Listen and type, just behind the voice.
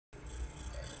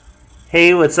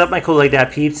Hey, what's up, my cool like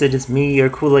that peeps? It is me, your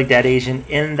cool like that Asian,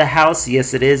 in the house.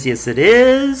 Yes, it is. Yes, it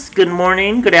is. Good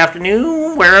morning, good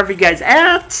afternoon, wherever you guys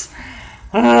at.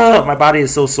 Oh, my body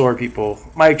is so sore, people.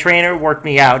 My trainer worked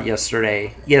me out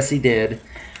yesterday. Yes, he did.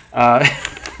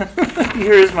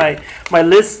 Here's my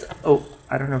list. Oh,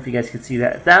 I don't know if you guys can see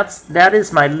that. That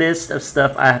is my list of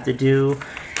stuff I have to do.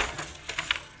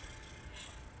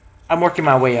 I'm working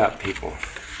my way up, people.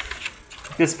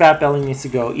 This fat belly needs to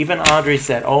go. Even Andre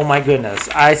said, oh my goodness,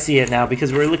 I see it now,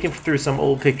 because we're looking through some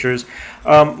old pictures.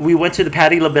 We went to the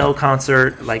Patti LaBelle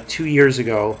concert like 2 years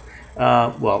ago.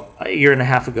 Well, a year and a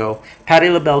half ago. Patti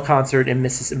LaBelle concert in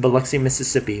Biloxi,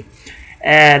 Mississippi.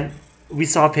 And we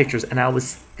saw pictures, and I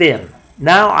was thin.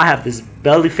 Now I have this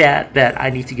belly fat that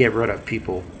I need to get rid of,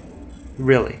 people.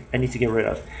 Really, I need to get rid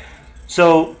of.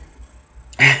 So,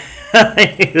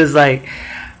 it was like,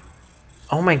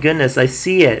 oh my goodness, I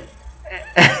see it.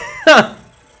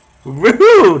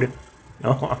 Rude.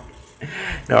 No,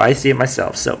 I see it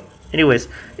myself. So anyways,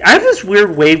 I have this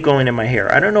weird wave going in my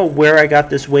hair. I don't know where I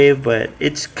got this wave, but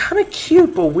it's kind of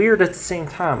cute but weird at the same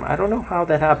time. I don't know how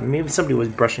that happened. Maybe somebody was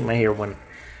brushing my hair when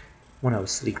I was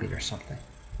sleeping or something.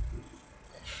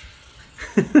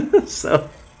 So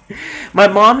my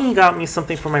mommy got me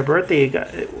something for my birthday.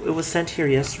 It was sent here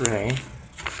yesterday.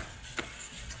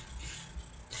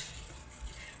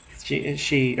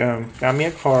 She got me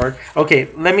a card. Okay,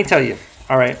 let me tell you.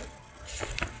 All right,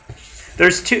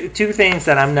 there's two things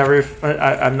that I'm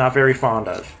not very fond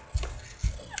of.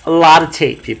 A lot of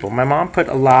tape, people. My mom put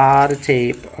a lot of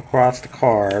tape across the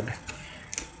card,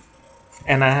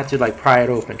 and I had to like try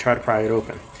to pry it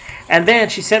open. And then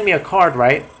she sent me a card,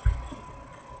 right?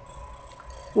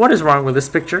 What is wrong with this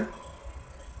picture?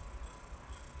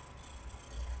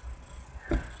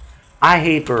 I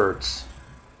hate birds.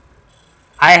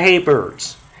 I hate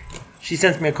birds. She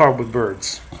sends me a card with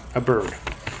birds. A bird.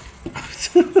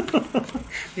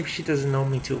 Maybe she doesn't know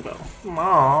me too well.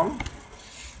 Mom.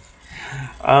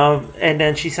 And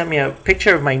then she sent me a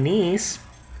picture of my niece.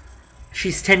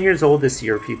 She's 10 years old this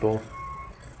year, people.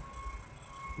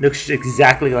 Looks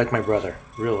exactly like my brother.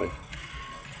 Really.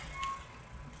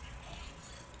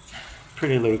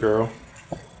 Pretty little girl.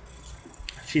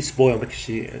 She's spoiled because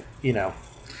she, you know.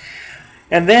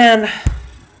 And then...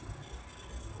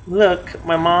 look,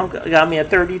 my mom got me a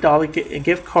 $30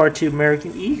 gift card to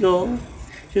American Eagle.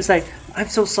 She was like, I'm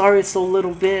so sorry it's so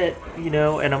little bit, you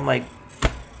know, and I'm like,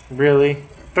 really?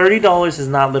 $30 is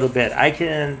not little bit. I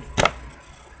can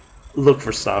look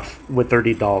for stuff with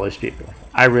 $30, people.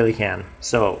 I really can.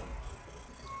 So,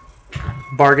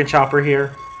 bargain shopper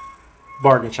here.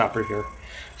 Bargain shopper here.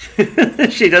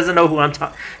 She doesn't know who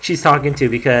she's talking to,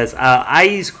 because I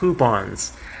use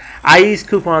coupons. I use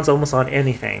coupons almost on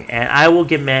anything, and I will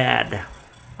get mad.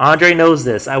 Andre knows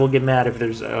this. I will get mad if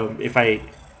there's if I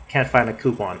can't find a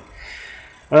coupon.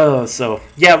 Oh, so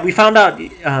yeah, we found out.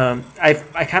 I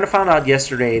kind of found out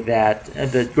yesterday that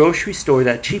the grocery store,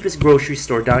 that cheapest grocery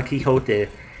store, Don Quixote.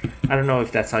 I don't know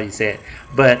if that's how you say it,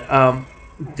 but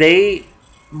they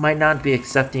might not be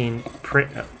accepting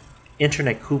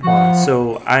internet coupons.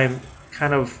 So I'm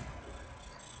kind of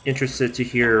interested to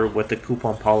hear what the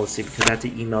coupon policy, because I had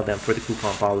to email them for the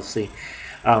coupon policy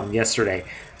yesterday.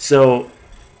 So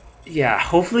yeah,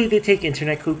 hopefully they take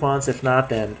internet coupons. If not,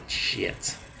 then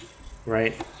shit,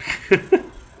 right?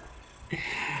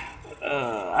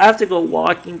 I have to go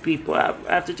walking, people. I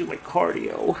have to do my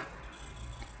cardio.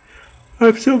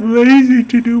 I'm so lazy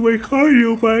to do my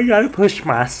cardio, but I gotta push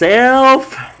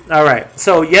myself. All right.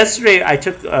 So yesterday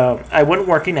I went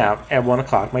working out at 1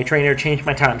 o'clock. My trainer changed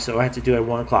my time, so I had to do it at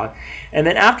 1 o'clock. And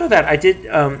then after that, I did.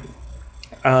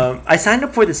 I signed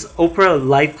up for this Oprah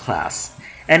LifeClass,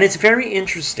 and it's very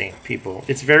interesting, people.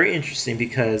 It's very interesting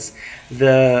because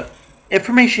the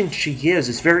information she gives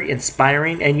is very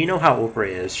inspiring, and you know how Oprah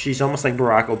is. She's almost like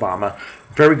Barack Obama,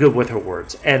 very good with her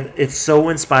words, and it's so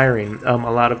inspiring. A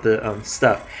lot of the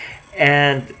stuff,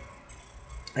 and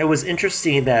it was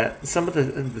interesting that some of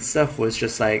the stuff was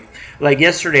just like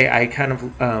yesterday. I kind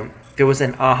of there was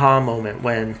an aha moment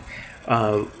when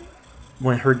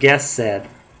her guest said,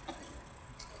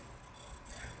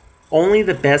 "Only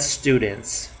the best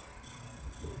students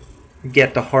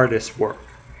get the hardest work."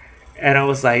 And I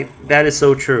was like, that is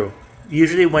so true.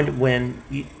 Usually when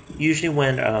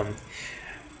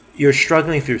you're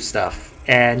struggling through stuff,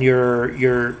 and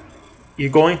you're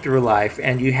going through life,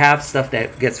 and you have stuff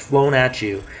that gets flown at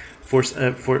you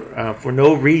for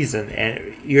no reason,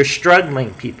 and you're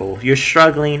struggling, people. You're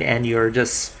struggling, and you're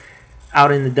just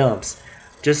out in the dumps.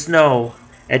 Just know,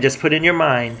 and just put in your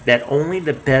mind, that only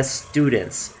the best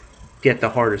students get the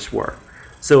hardest work.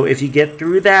 So if you get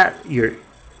through that, you're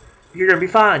gonna be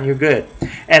fine. You're good.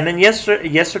 And then yesterday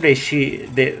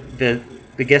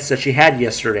the guest that she had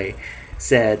yesterday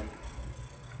said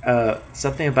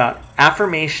something about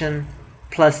affirmation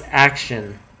plus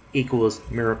action equals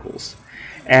miracles.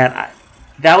 And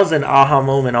that was an aha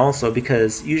moment also,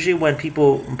 because usually when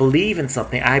people believe in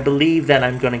something, I believe that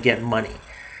I'm going to get money,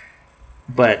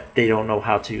 but they don't know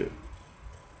how to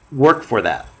work for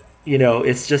that. You know,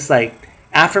 it's just like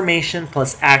affirmation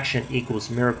plus action equals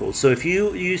miracles. So if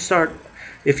you start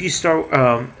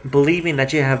believing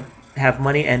that you have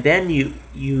money, and then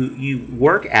you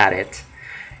work at it,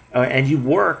 and you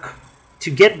work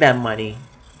to get that money,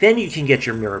 then you can get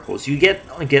your miracles. You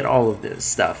get all of this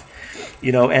stuff,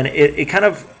 you know. And it kind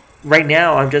of, right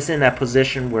now I'm just in that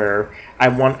position where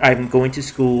I'm going to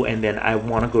school, and then I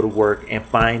want to go to work and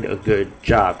find a good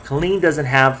job. Colleen doesn't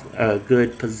have a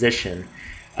good position,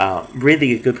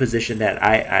 really a good position that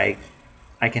I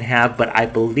can have, but I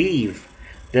believe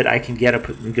that I can get a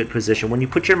good position. When you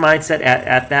put your mindset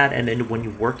at that, and then when you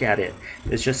work at it,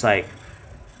 it's just like,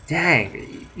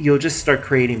 dang, you'll just start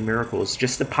creating miracles,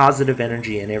 just the positive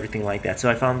energy and everything like that. So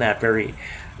I found that very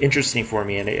interesting for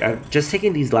me. And I'm just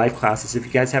taking these live classes. If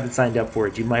you guys haven't signed up for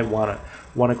it, you might want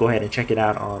to go ahead and check it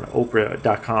out on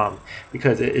Oprah.com,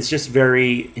 because it's just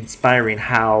very inspiring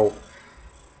how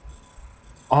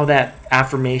all that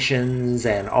affirmations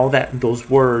and all those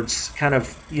words kind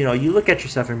of, you know, you look at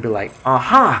yourself and be like,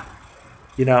 aha,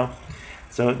 you know.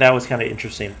 So that was kind of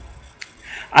interesting.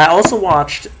 I also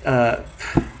watched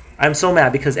I'm so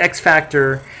mad because X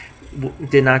Factor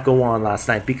did not go on last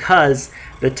night, because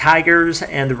the Tigers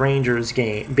and the Rangers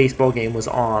baseball game was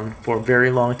on for a very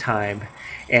long time,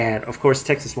 and of course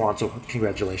Texas won, so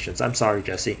congratulations. I'm sorry,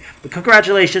 Jesse, but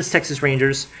congratulations, Texas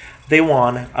Rangers. They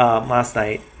won last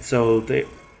night, so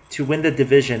to win the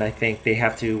division, I think they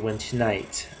have to win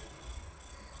tonight,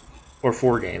 or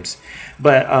 4 games.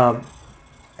 But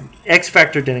X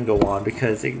Factor didn't go on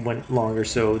because it went longer,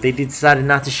 so they decided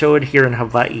not to show it here in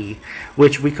Hawaii,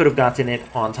 which we could have gotten it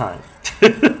on time.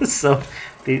 So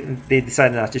they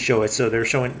decided not to show it. So they're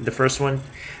showing the first one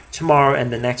tomorrow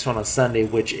and the next one on Sunday,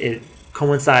 which it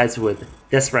coincides with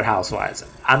Desperate Housewives.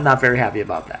 I'm not very happy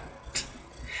about that.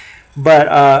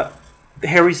 But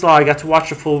Harry's Law, I got to watch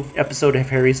the full episode of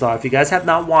Harry's Law. If you guys have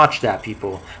not watched that,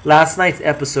 people, last night's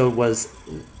episode was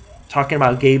talking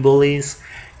about gay bullies,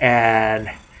 and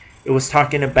it was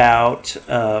talking about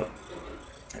I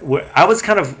was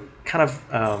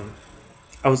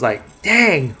I was like,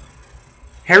 dang,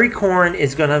 Harry Korn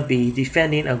is gonna be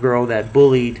defending a girl that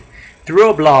bullied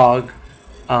through a blog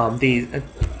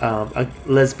a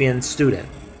lesbian student.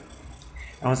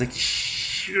 I was like,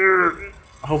 sure.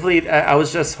 Hopefully, I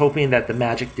was just hoping that the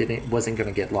magic wasn't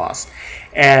gonna get lost,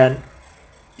 and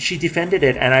she defended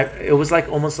it, and it was like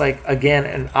almost like, again,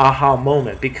 an aha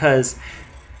moment, because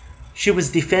she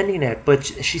was defending it, but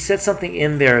she said something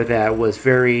in there that was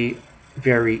very,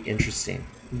 very interesting.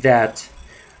 That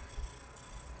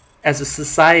as a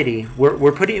society,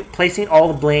 we're placing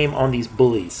all the blame on these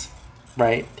bullies,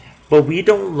 right? But we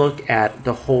don't look at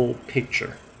the whole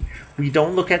picture. We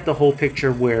don't look at the whole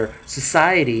picture where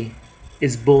society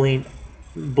is bullying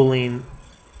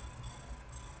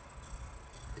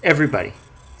everybody.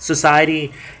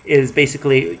 Society is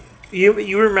basically,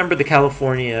 you remember the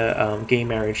California gay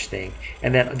marriage thing,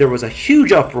 and then there was a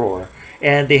huge uproar,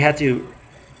 and they had to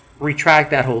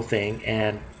retract that whole thing,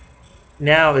 and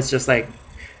now it's just like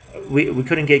we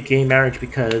couldn't get gay marriage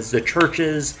because the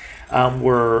churches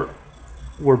were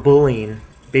bullying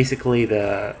basically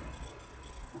the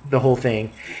whole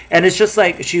thing. And it's just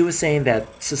like she was saying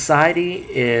that society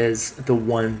is the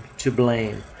one to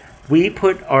blame. We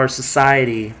put our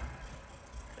society,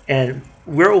 and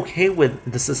we're okay with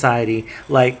the society,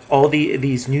 like all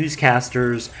these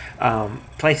newscasters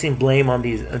placing blame on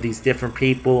these different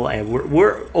people, and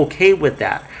we're okay with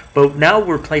that. But now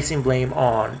we're placing blame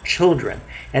on children,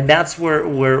 and that's where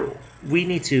we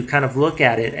need to kind of look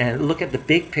at it and look at the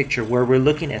big picture, where we're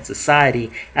looking at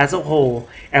society as a whole,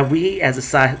 and we as a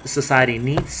society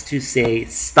needs to say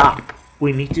stop.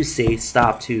 We need to say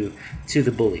stop to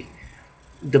the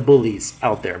bullies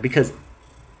out there, because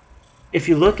if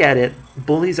you look at it,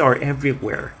 bullies are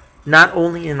everywhere, not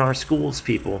only in our schools,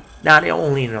 people, not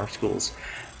only in our schools.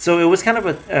 So it was kind of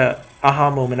a aha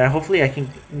moment. Hopefully I can,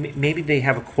 maybe they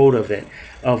have a quote of it,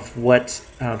 of what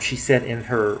she said in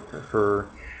her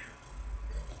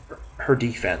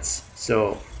defense.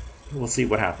 So we'll see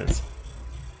what happens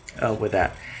with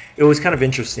that. It was kind of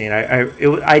interesting.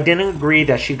 I didn't agree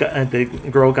that the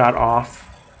girl got off,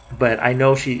 but I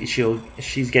know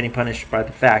she's getting punished by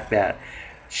the fact that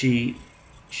she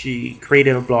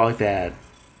created a blog that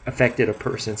affected a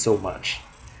person so much.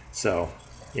 So,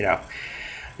 you know.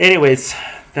 Anyways,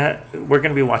 that we're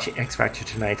gonna be watching X Factor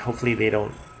tonight. Hopefully they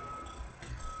don't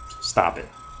stop it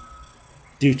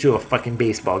due to a fucking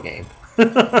baseball game.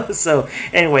 So,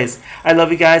 anyways, I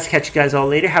love you guys. Catch you guys all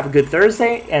later. Have a good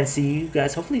Thursday, and see you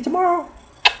guys hopefully tomorrow.